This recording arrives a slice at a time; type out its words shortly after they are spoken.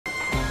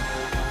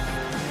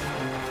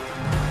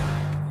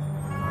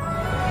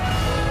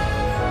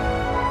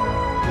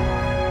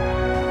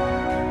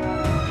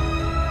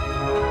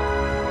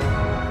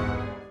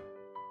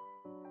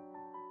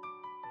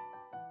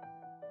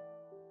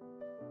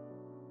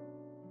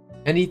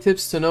Any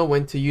tips to know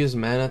when to use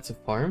mana to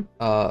farm?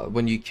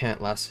 When you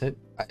can't last hit?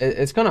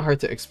 It's kind of hard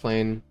to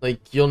explain.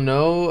 Like, you'll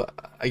know,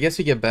 I guess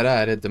you get better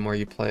at it the more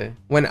you play.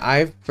 When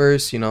I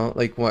first, you know,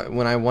 like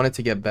when I wanted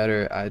to get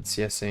better at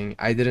CSing,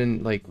 I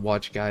didn't like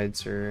watch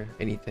guides or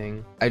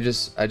anything. I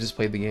just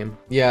played the game.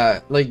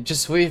 Yeah, like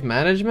just wave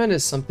management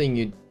is something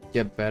you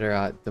get better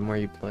at the more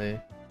you play.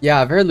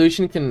 Yeah,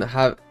 Verulution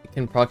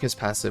can proc his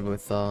passive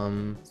with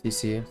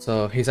CC.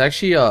 So he's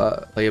actually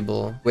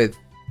playable with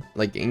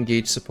like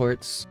engage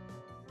supports.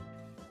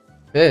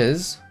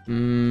 Fizz?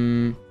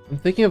 I'm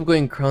thinking of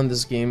going Crown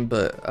this game,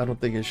 but I don't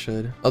think I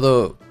should.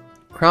 Although,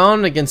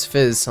 Crown against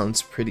Fizz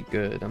sounds pretty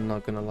good, I'm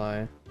not gonna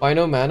lie. Why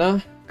no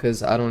mana?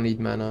 Because I don't need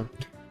mana.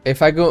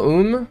 If I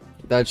go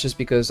that's just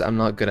because I'm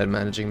not good at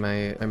managing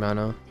my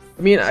mana.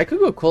 I mean, I could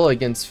go Cola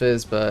against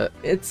Fizz, but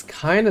it's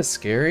kind of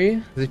scary.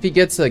 'Cause if he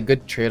gets a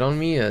good trade on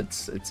me,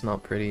 it's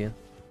not pretty.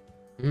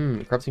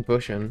 Corrupting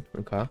Potion.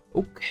 Okay.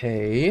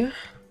 Okay.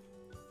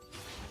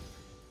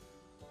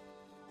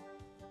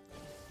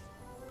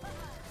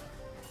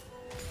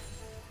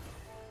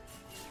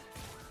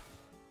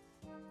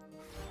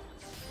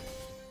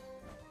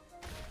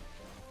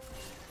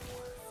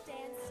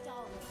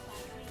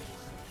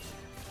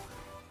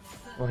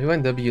 Well, he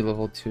went W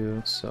level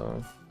 2,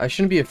 so I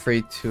shouldn't be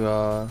afraid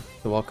to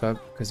walk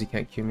up because he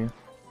can't Q me.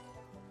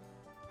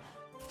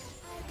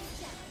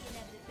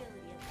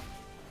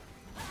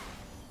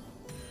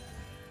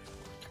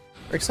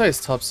 Rek'Sai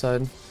is top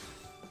side.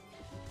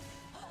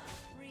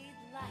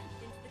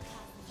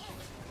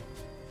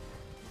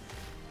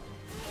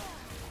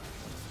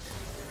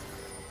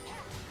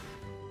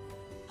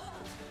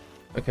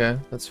 Okay,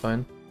 that's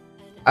fine.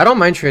 I don't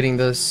mind trading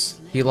this.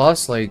 He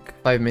lost like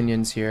 5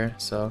 minions here,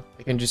 so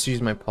I can just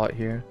use my pot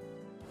here.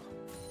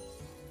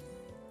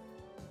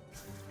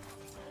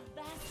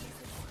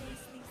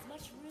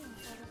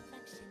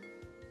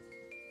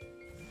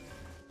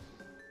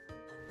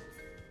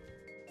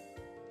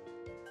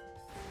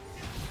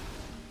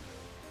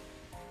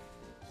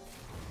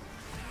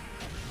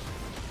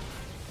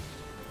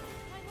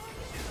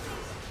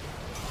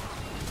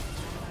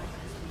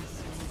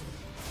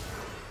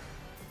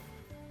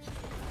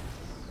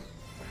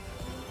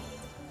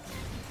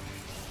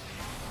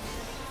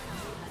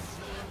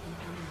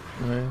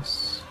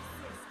 Nice.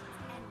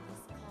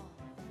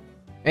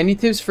 Any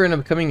tips for an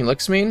upcoming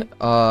Lux main?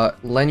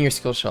 Lend your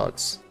skill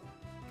shots.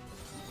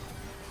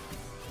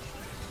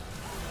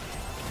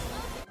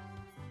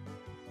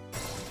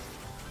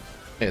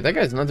 Hey, that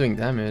guy's not doing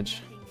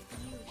damage.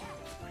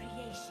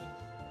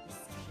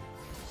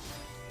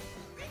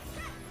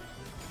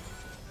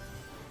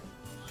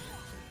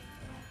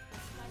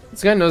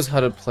 This guy knows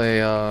how to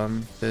play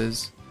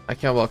Fizz. I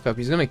can't walk up.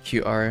 He's gonna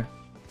QR.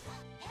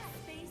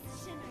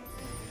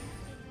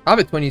 I have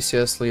a 20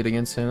 CS lead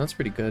against him. That's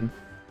pretty good.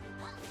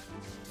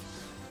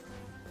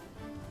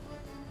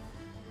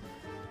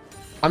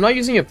 I'm not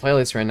using a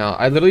playlist right now.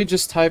 I literally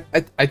just type.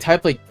 I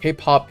type like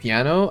K-pop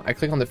piano. I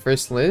click on the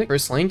first link,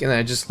 and then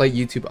I just let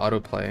YouTube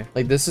autoplay.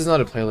 Like, this is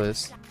not a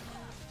playlist.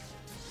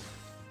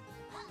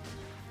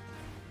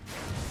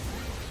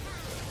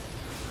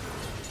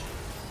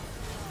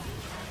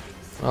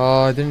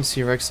 Oh, I didn't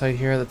see Rek'Sai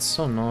here. That's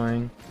so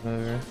annoying.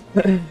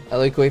 Whatever. I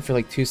like wait for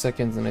like 2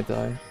 seconds and I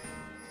die.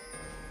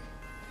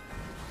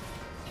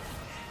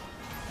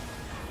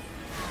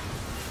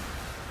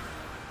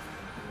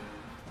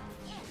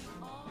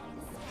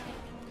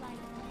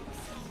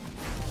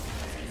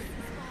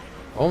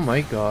 Oh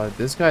my god,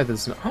 this guy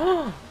does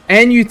not.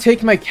 And you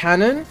take my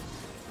cannon?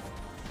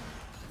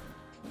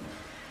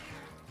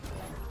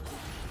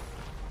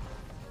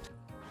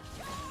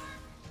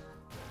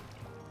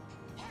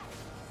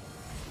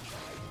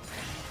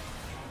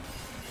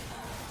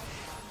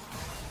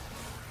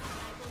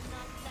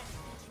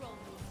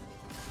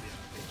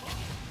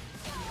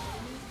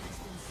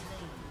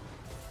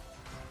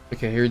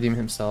 Okay, he redeemed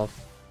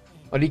himself.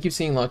 Why do you keep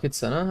seeing Locket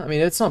Senna? I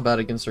mean, it's not bad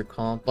against her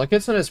comp.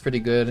 Locket Senna is pretty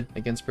good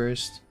against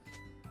Burst.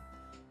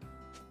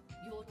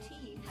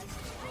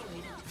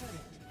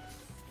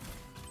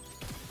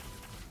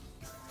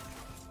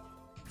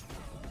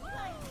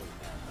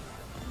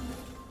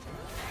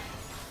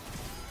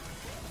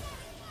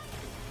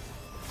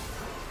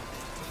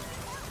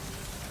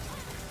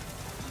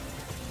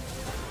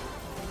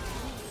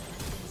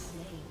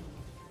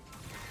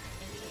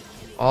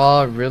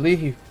 Oh, really?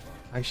 He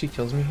actually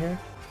kills me here?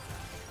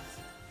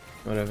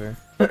 Whatever.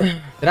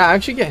 Did I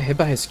actually get hit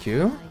by his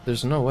Q?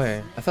 There's no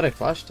way. I thought I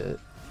flashed it.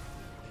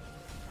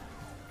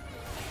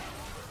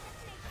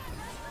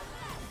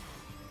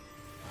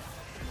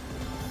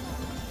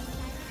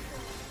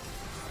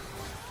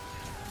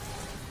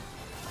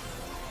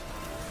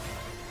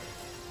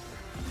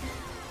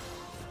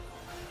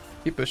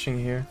 Keep pushing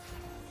here.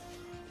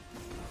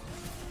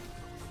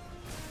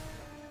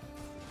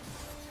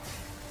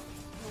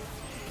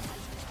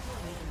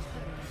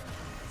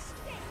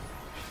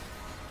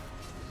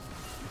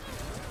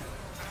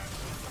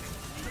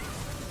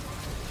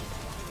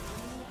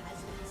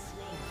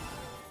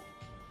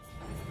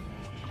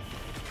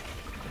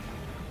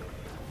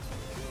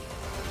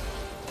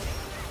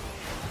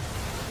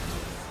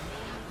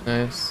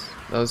 Nice.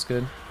 That was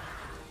good.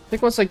 I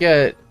think once I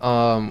get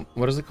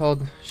what is it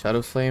called?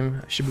 Shadow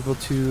Flame, I should be able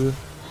to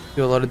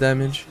do a lot of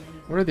damage.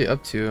 What are they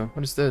up to?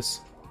 What is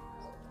this?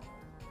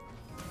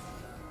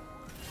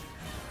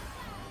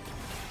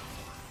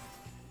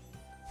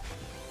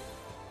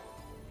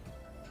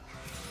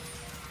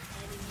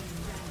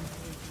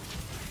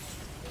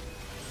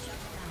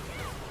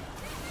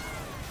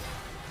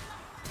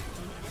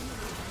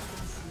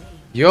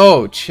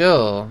 Yo,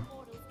 chill.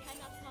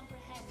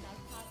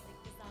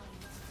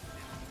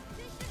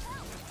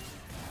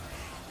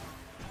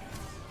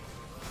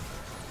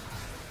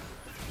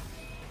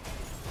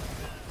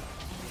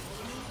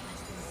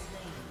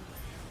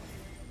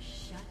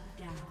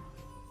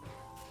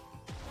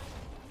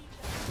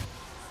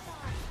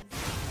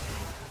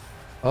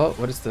 Oh,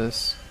 what is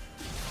this?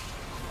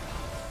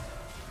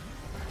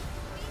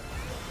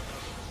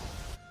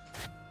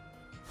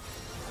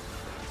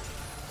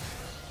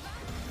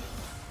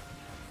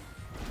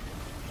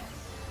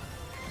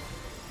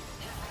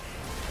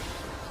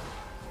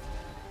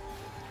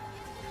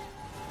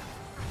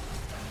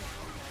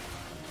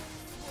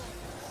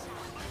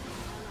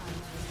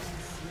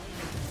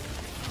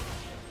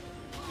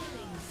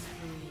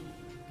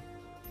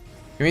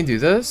 Can we do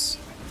this?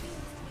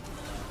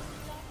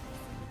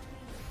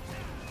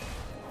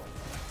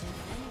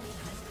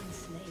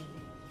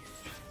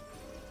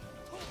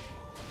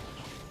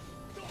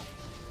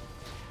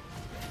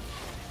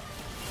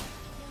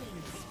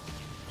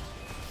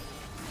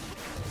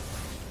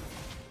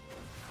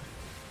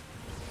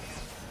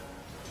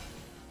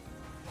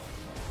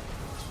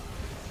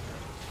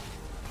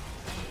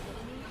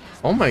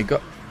 Oh my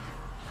god.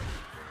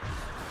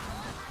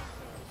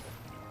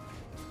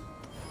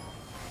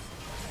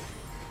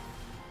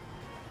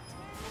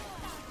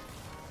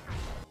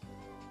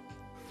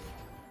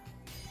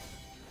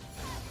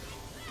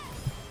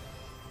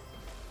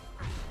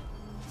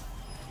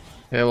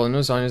 Yeah, well, no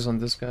Zanya's on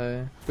this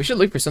guy. We should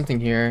look for something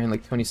here in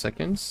like 20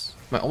 seconds.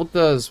 My ult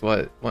does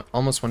what?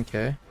 Almost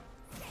 1k?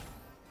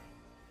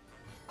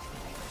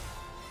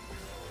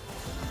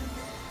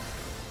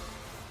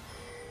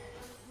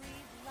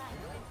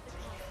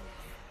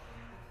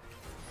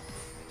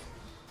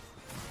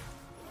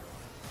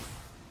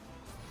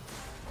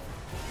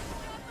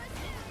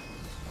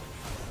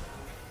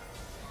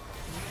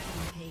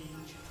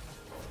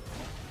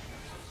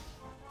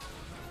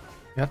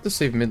 You have to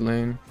save mid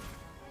lane.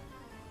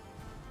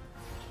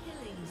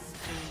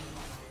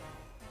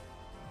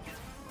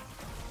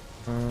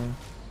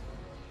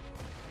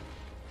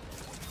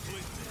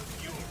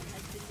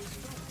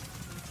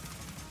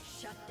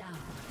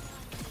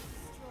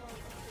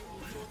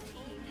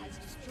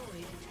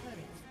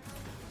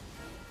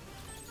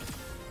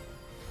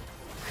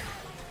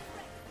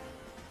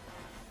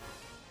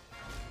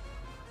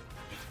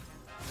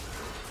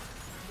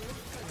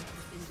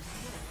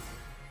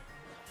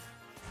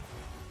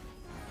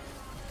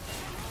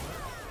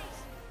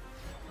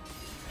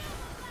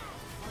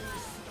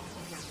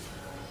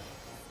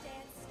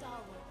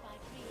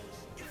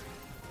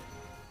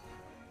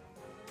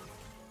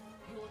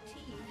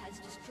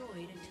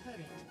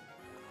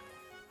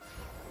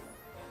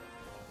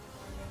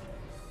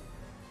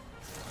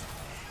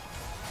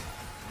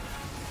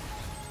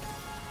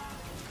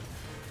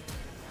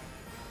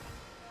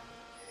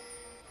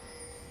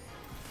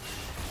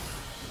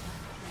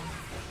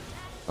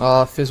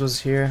 Oh, Fizz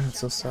was here. That's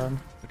so sad.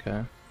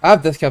 Okay. I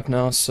have death cap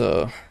now,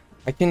 so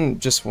I can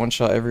just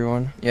one-shot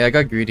everyone. Yeah, I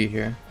got greedy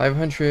here.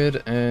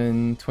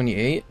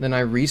 528. Then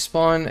I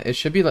respawn. It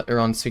should be like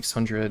around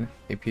 600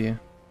 AP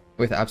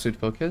with absolute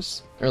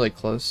focus. Or like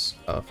close.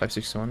 Oh,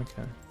 561.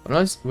 Okay.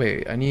 But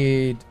wait, I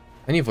need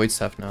Void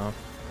Staff now.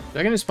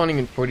 Dragon is spawning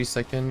in 40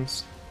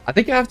 seconds. I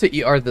think I have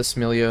to ER this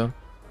Milio.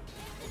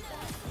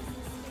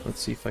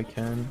 Let's see if I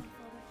can.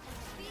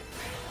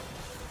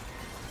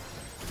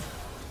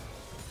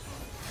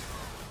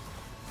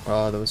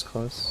 Oh, that was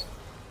close.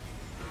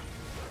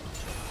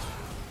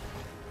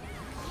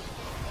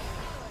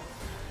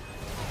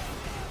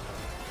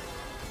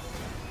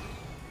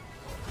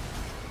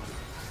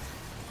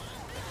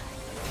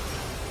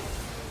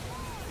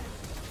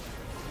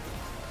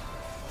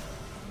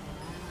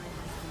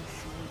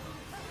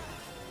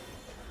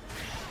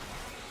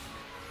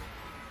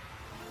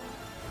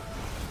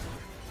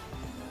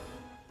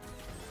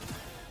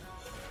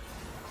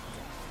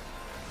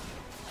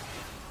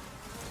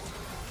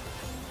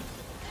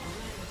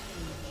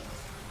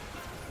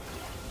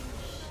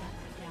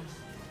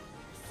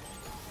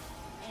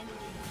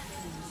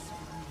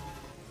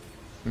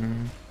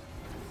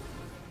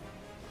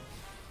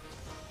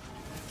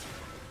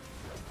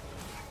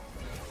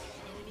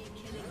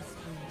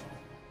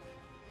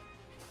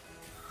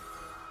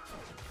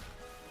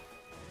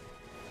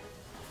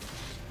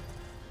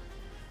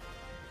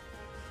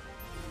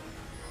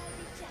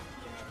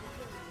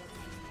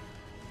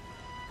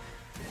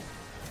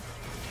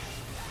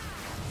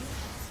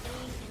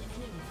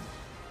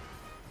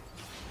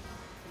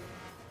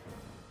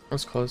 That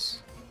was close.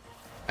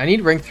 I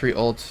need rank 3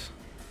 ult.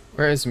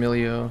 Where is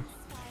Milio?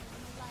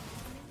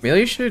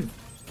 Milio should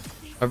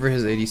Over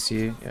his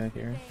ADC, yeah,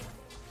 here.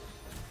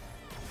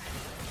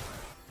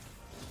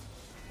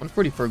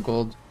 144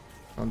 gold.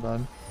 Not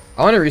bad.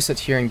 I want to reset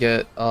here and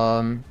get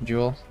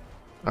Jewel.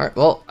 Alright,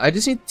 well, I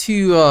just need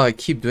to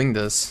keep doing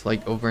this,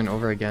 like, over and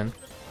over again.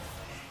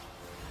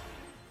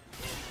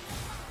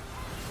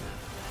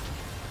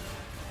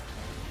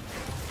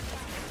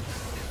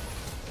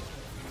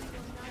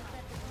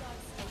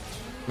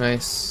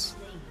 Nice.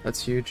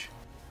 That's huge.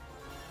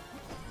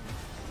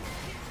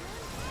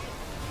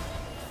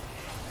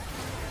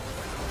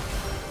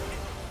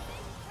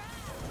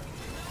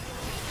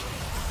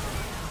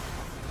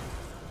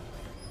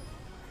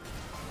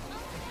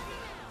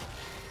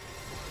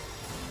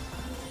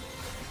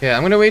 Okay,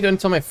 I'm gonna wait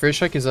until my first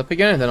strike is up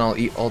again, and then I'll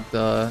eat all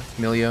the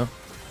Milio.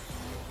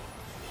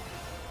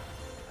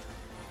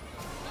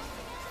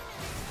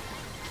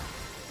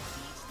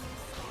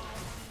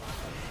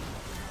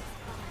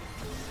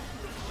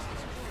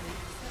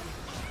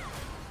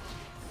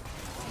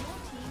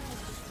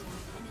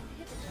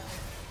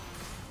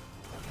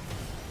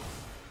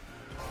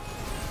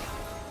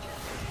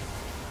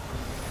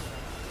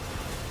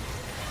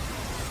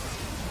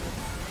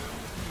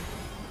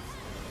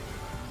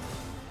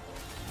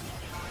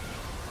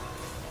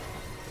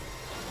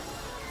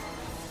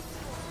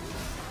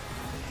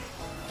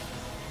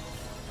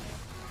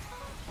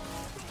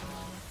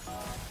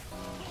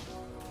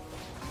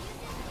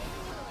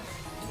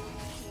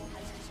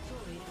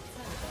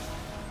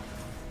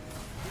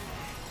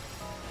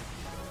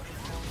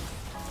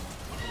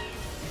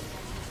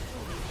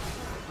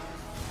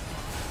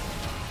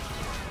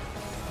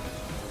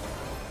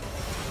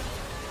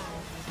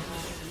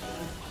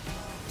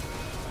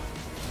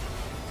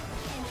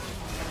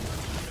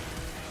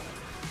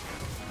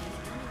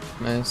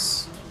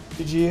 Nice.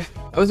 GG.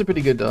 That was a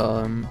pretty good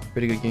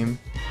game.